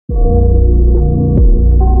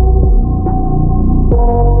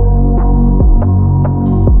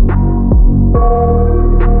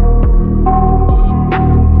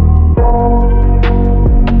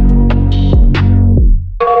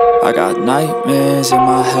Nightmares in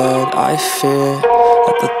my head, I fear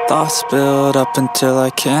that the thoughts build up until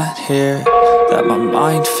I can't hear, that my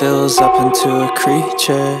mind fills up into a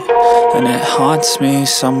creature, and it haunts me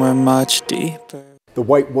somewhere much deeper. The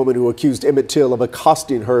white woman who accused Emmett Till of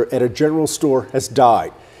accosting her at a general store has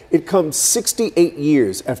died. It comes 68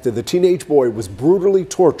 years after the teenage boy was brutally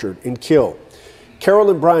tortured and killed.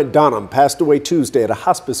 Carolyn Donham passed away Tuesday at a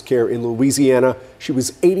hospice care in Louisiana. She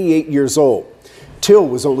was 88 years old. Till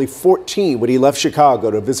was only 14 when he left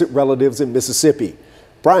Chicago to visit relatives in Mississippi.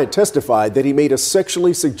 Bryant testified that he made a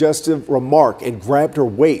sexually suggestive remark and grabbed her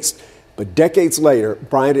waist. But decades later,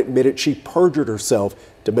 Bryant admitted she perjured herself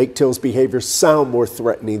to make Till's behavior sound more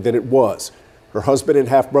threatening than it was. Her husband and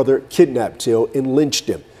half-brother kidnapped Till and lynched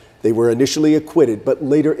him. They were initially acquitted, but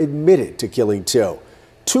later admitted to killing Till.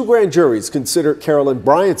 Two grand juries considered Carolyn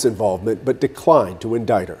Bryant's involvement, but declined to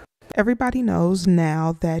indict her. Everybody knows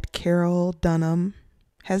now that Carol Donham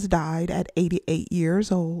has died at 88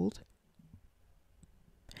 years old.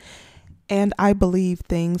 And I believe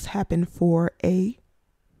things happen for a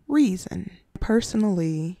reason.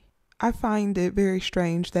 Personally, I find it very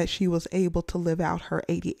strange that she was able to live out her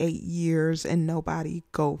 88 years and nobody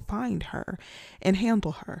go find her and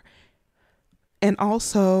handle her. And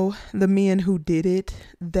also, the men who did it,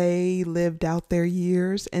 they lived out their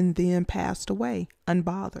years and then passed away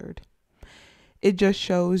unbothered. It just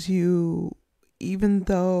shows you, even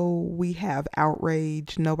though we have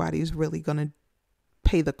outrage, nobody's really going to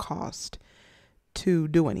pay the cost to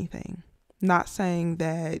do anything. Not saying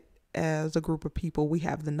that as a group of people we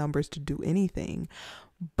have the numbers to do anything,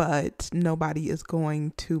 but nobody is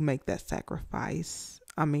going to make that sacrifice.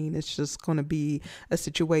 I mean, it's just going to be a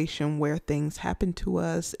situation where things happen to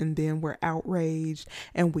us and then we're outraged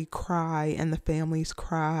and we cry and the families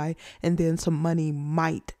cry and then some money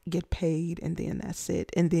might get paid and then that's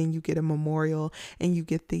it. And then you get a memorial and you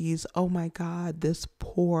get these, oh my God, this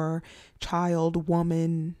poor child,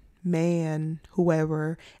 woman, man,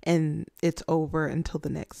 whoever, and it's over until the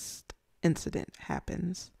next incident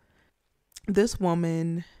happens. This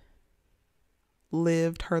woman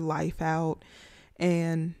lived her life out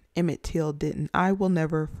and Emmett Till didn't. I will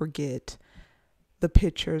never forget the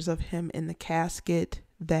pictures of him in the casket.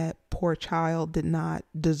 That poor child did not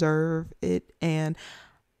deserve it, and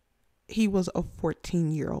he was a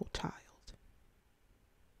 14-year-old child.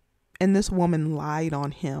 And this woman lied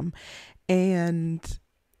on him, and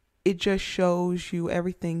it just shows you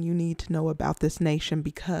everything you need to know about this nation,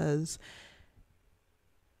 because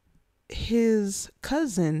his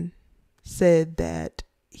cousin said that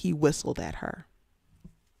he whistled at her.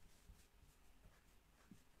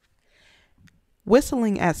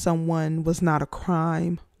 Whistling at someone was not a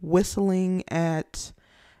crime. Whistling at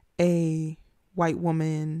a white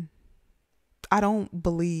woman, I don't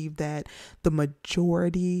believe that the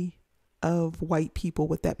majority of white people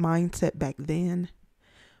with that mindset back then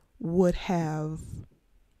would have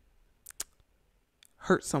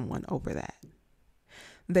hurt someone over that.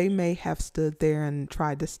 They may have stood there and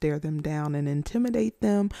tried to stare them down and intimidate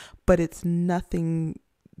them, but it's nothing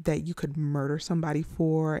that you could murder somebody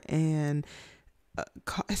for and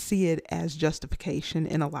see it as justification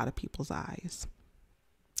in a lot of people's eyes.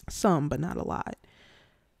 Some, but not a lot.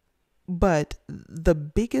 But the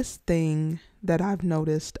biggest thing that I've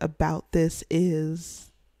noticed about this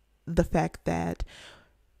is the fact that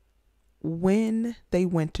when they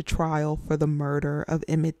went to trial for the murder of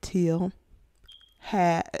Emmett Till,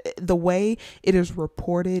 the way it is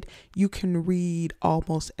reported, you can read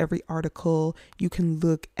almost every article, you can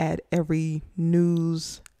look at every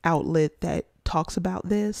news outlet that talks about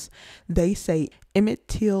this. They say Emmett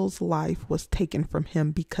Till's life was taken from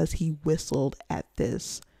him because he whistled at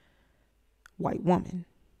this white woman.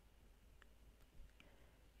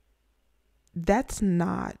 That's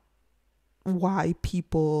not why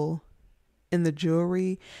people in the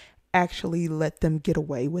jury actually let them get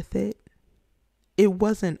away with it. It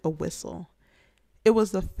wasn't a whistle. It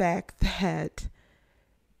was the fact that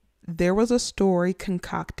there was a story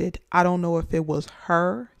concocted. I don't know if it was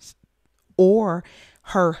her or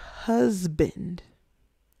her husband,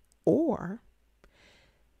 or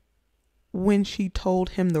when she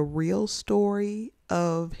told him the real story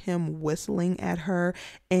of him whistling at her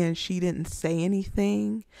and she didn't say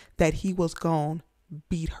anything, that he was gonna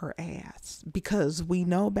beat her ass. Because we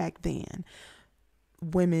know back then,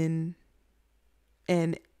 women,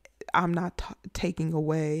 and I'm not taking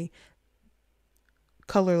away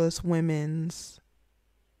colorless women's,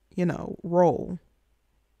 role,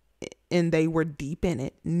 and they were deep in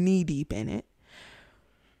it, knee deep in it,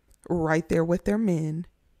 right there with their men.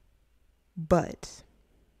 But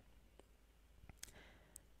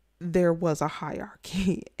there was a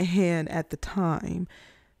hierarchy, and at the time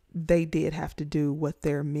they did have to do what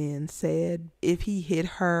their men said. If he hit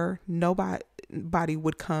her, nobody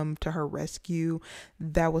would come to her rescue.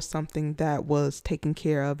 That was something that was taken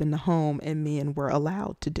care of in the home, and men were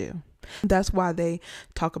allowed to do. That's why they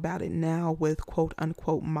talk about it now with quote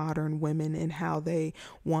unquote modern women, and how they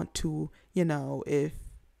want to, if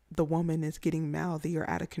the woman is getting mouthy or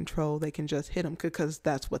out of control, they can just hit them, because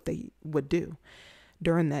that's what they would do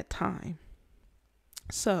during that time.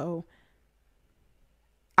 So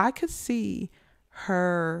I could see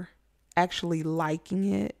her actually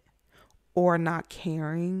liking it or not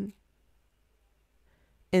caring.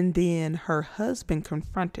 And then her husband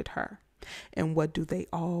confronted her. And what do they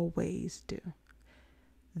always do?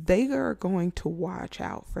 They are going to watch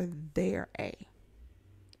out for their A.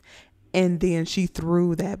 And then she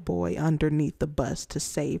threw that boy underneath the bus to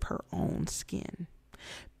save her own skin.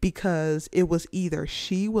 Because it was either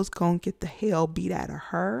she was going to get the hell beat out of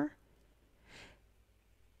her,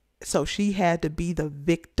 so she had to be the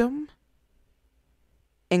victim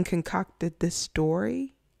and concocted this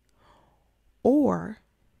story, or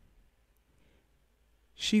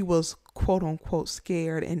she was quote unquote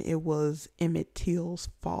scared and it was Emmett Till's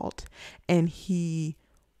fault, and he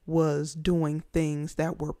was doing things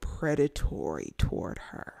that were predatory toward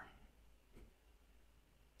her.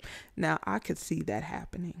 Now, I could see that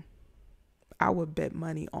happening. I would bet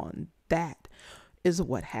money on that is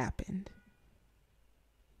what happened.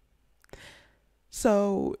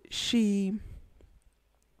 So she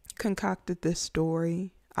concocted this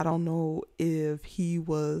story. I don't know if he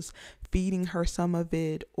was feeding her some of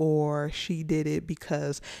it, or she did it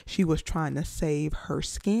because she was trying to save her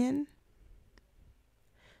skin.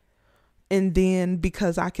 And then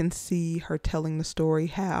because I can see her telling the story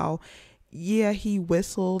how, yeah, he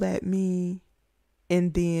whistled at me,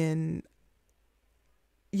 and then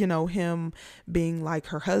him being like,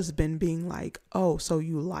 her husband being like, oh, so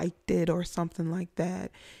you liked it or something like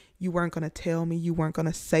that. You weren't going to tell me, you weren't going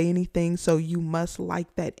to say anything, so you must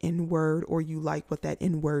like that N-word, or you like what that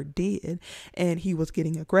N-word did. And he was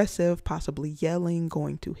getting aggressive, possibly yelling,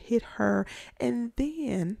 going to hit her. And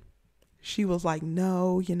then she was like,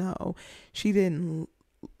 no, she didn't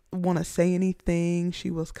want to say anything.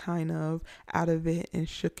 She was kind of out of it and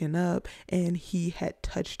shooken up, and he had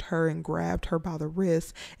touched her and grabbed her by the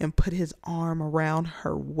wrist and put his arm around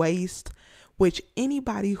her waist, which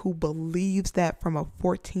anybody who believes that from a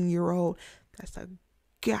 14-year-old, that's a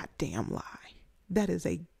goddamn lie. That is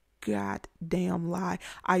a goddamn lie.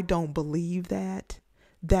 I don't believe that.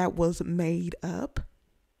 That was made up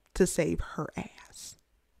to save her ass.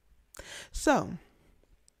 So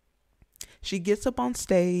she gets up on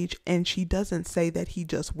stage and she doesn't say that he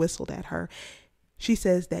just whistled at her. She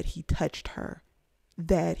says that he touched her,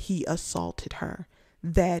 that he assaulted her,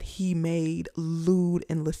 that he made lewd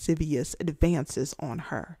and lascivious advances on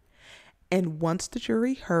her. And once the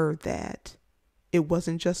jury heard that it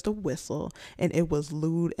wasn't just a whistle and it was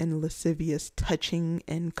lewd and lascivious touching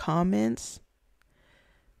and comments,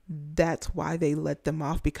 that's why they let them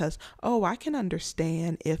off. Because, I can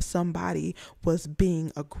understand if somebody was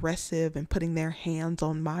being aggressive and putting their hands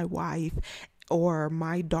on my wife or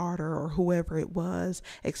my daughter or whoever it was,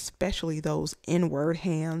 especially those N-word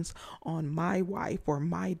hands on my wife or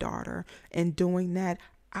my daughter, and doing that,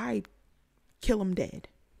 I'd kill them dead.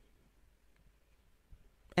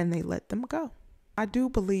 And they let them go. I do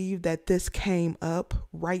believe that this came up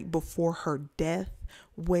right before her death,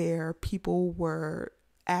 where people were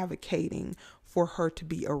advocating for her to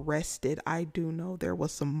be arrested. I do know there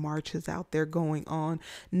was some marches out there going on.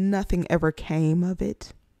 Nothing ever came of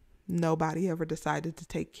it. Nobody ever decided to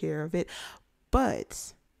take care of it.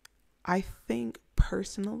 But I think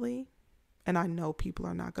personally, and I know people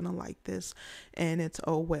are not going to like this, and it's,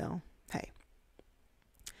 oh well, hey,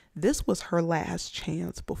 this was her last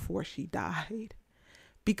chance before she died,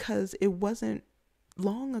 because it wasn't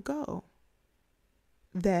long ago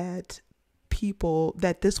that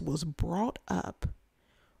this was brought up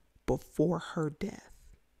before her death.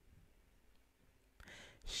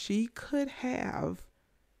 She could have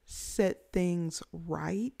set things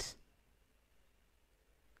right.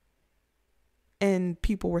 And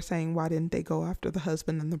people were saying, why didn't they go after the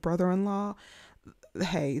husband and the brother-in-law?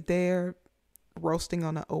 Hey, they're roasting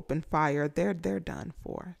on an open fire. They're done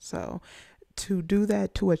for. So to do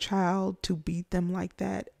that to a child, to beat them like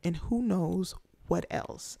that, and who knows what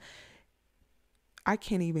else. I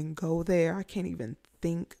can't even go there. I can't even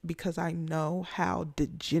think, because I know how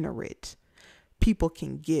degenerate people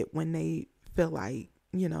can get when they feel like,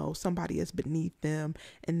 somebody is beneath them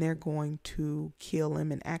and they're going to kill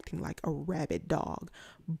him and acting like a rabid dog.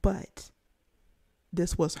 But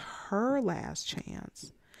this was her last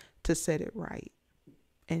chance to set it right,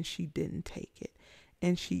 and she didn't take it,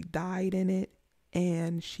 and she died in it,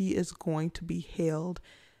 and she is going to be held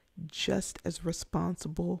just as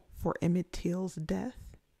responsible for Emmett Till's death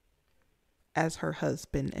as her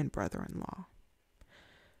husband and brother-in-law.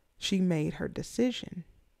 She made her decision,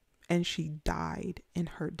 and she died in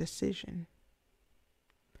her decision.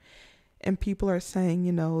 And people are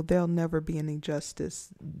saying, there'll never be any justice.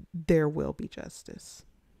 There will be justice.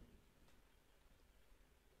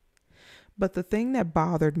 But the thing that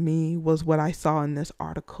bothered me was what I saw in this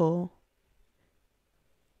article,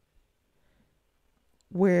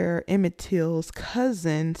 where Emmett Till's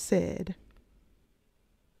cousin said,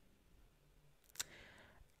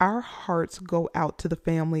 "Our hearts go out to the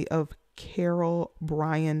family of Carol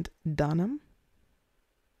Bryant Donham.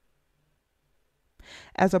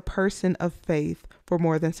 As a person of faith for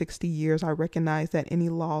more than 60 years, I recognize that any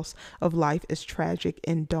loss of life is tragic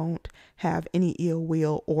and don't have any ill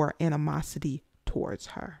will or animosity towards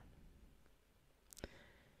her.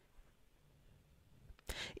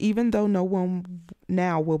 Even though no one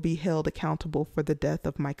now will be held accountable for the death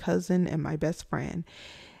of my cousin and my best friend,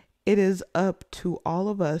 it is up to all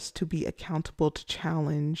of us to be accountable to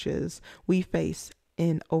challenges we face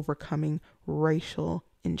in overcoming racial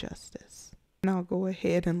injustice." And I'll go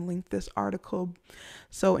ahead and link this article,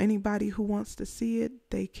 so anybody who wants to see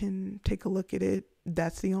it, they can take a look at it.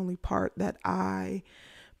 That's the only part that I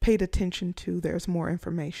paid attention to. There's more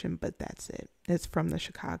information, but that's it. It's from the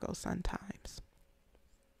Chicago Sun-Times.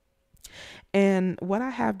 And what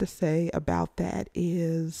I have to say about that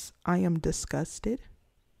is I am disgusted.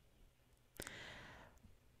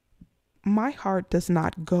 My heart does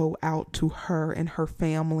not go out to her and her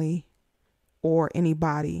family or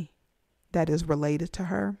anybody that is related to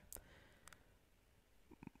her.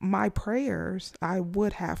 My prayers, I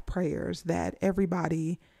would have prayers that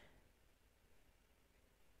everybody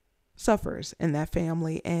suffers in that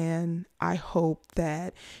family, and I hope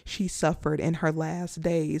that she suffered in her last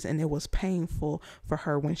days and it was painful for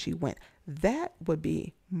her when she went. That would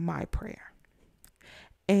be my prayer.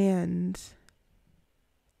 And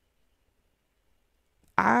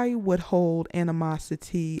I would hold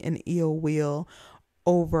animosity and ill will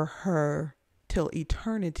over her till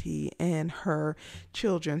eternity and her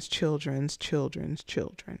children's children's children's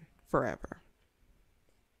children forever.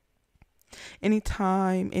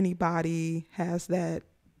 Anytime anybody has that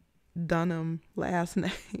Donham last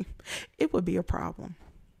name, it would be a problem.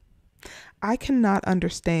 I cannot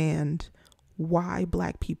understand why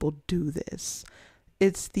Black people do this.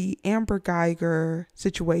 It's the Amber Geiger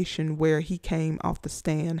situation where he came off the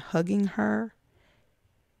stand hugging her.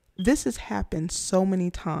 This has happened so many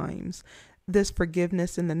times. This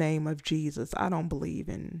forgiveness in the name of Jesus. I don't believe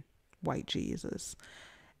in white Jesus.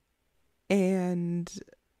 And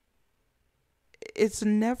it's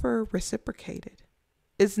never reciprocated.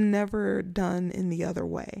 It's never done in the other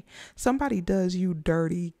way. Somebody does you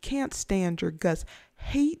dirty, can't stand your guts,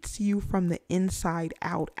 hates you from the inside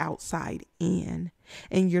out, outside in.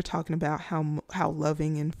 And you're talking about how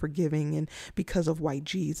loving and forgiving, and because of white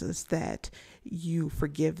Jesus that you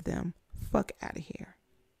forgive them. Fuck out of here.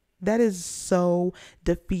 That is so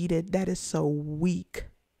defeated. That is so weak.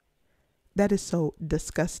 That is so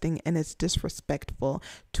disgusting, and it's disrespectful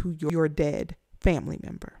to your dead family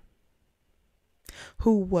member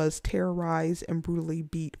who was terrorized and brutally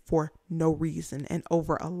beat for no reason and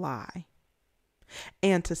over a lie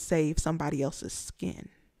and to save somebody else's skin.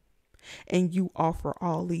 And you offer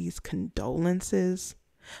all these condolences,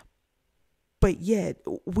 but yet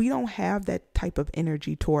we don't have that type of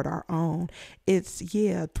energy toward our own. It's,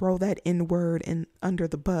 throw that N-word under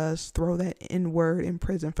the bus, throw that N-word in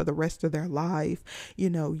prison for the rest of their life.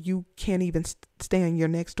 You can't even stand your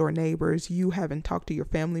next door neighbors. You haven't talked to your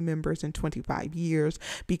family members in 25 years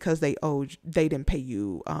because they didn't pay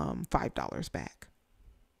you $5 back.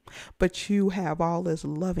 But you have all this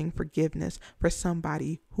loving forgiveness for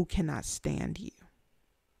somebody who cannot stand you.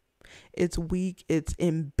 It's weak, it's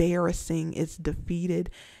embarrassing, it's defeated,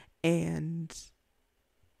 and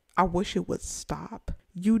I wish it would stop.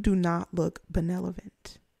 You do not look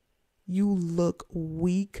benevolent. You look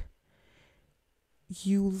weak.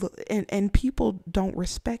 You look, and people don't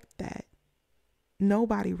respect that.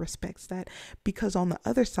 Nobody respects that, because on the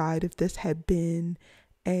other side, if this had been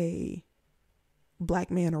a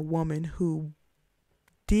Black man or woman who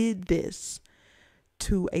did this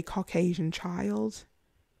to a Caucasian child,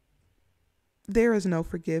 there is no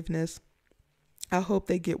forgiveness. I hope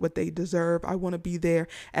they get what they deserve. I want to be there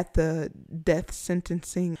at the death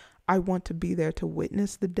sentencing. I want to be there to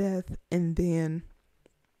witness the death, and then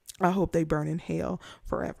I hope they burn in hell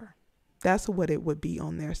forever. That's what it would be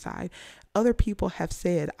on their side. Other people have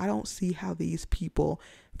said, I don't see how these people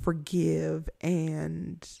forgive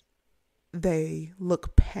and they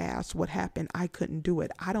look past what happened. I couldn't do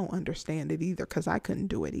it. I don't understand it either, because I couldn't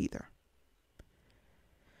do it either.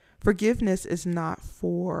 Forgiveness is not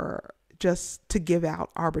for just to give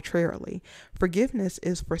out arbitrarily. Forgiveness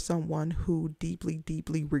is for someone who deeply,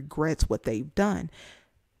 deeply regrets what they've done.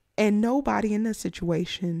 And nobody in this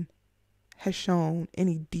situation has shown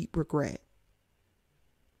any deep regret.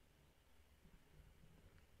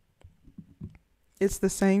 It's the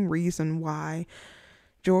same reason why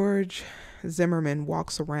George Zimmerman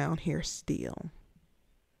walks around here still.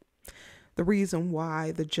 The reason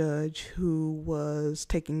why the judge who was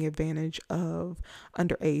taking advantage of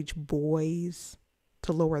underage boys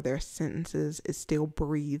to lower their sentences is still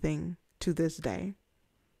breathing to this day.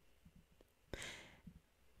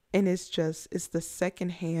 And it's the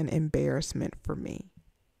secondhand embarrassment for me.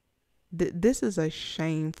 This is a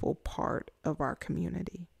shameful part of our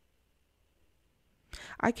community.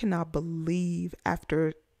 I cannot believe,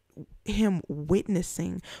 after him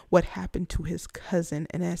witnessing what happened to his cousin,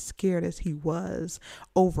 and as scared as he was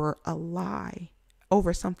over a lie,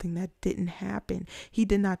 over something that didn't happen. He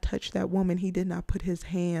did not touch that woman. He did not put his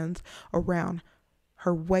hands around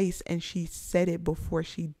her waist, and she said it before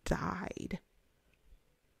she died.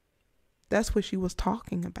 That's what she was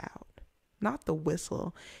talking about. Not the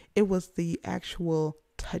whistle. It was the actual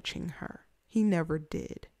touching her. He never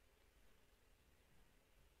did.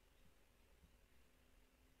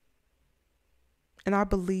 And I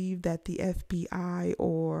believe that the FBI,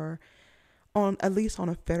 or at least on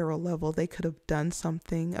a federal level, they could have done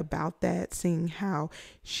something about that, seeing how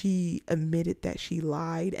she admitted that she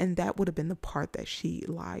lied. And that would have been the part that she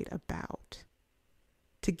lied about,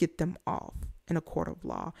 to get them off in a court of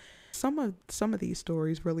law. Some of these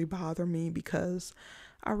stories really bother me, because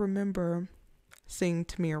I remember seeing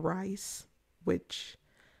Tamir Rice, which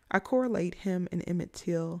I correlate him and Emmett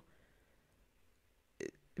Till,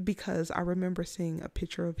 because I remember seeing a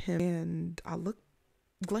picture of him and I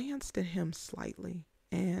glanced at him slightly,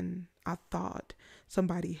 and I thought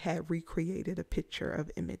somebody had recreated a picture of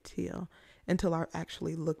Emmett Till, until I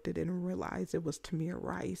actually looked at it and realized it was Tamir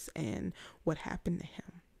Rice and what happened to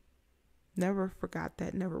him. Never forgot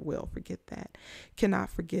that, never will forget that. Cannot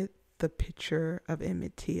forget the picture of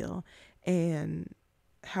Emmett Till and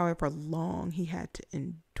however long he had to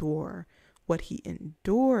endure what he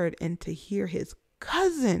endured, and to hear his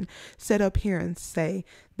cousin sit up here and say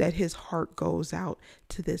that his heart goes out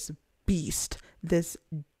to this beast, this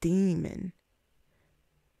demon.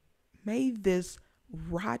 May this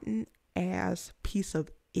rotten ass piece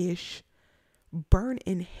of ish burn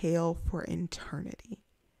in hell for eternity.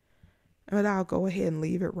 But I'll go ahead and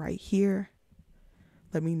leave it right here.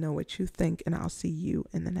 Let me know what you think, and I'll see you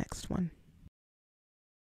in the next one.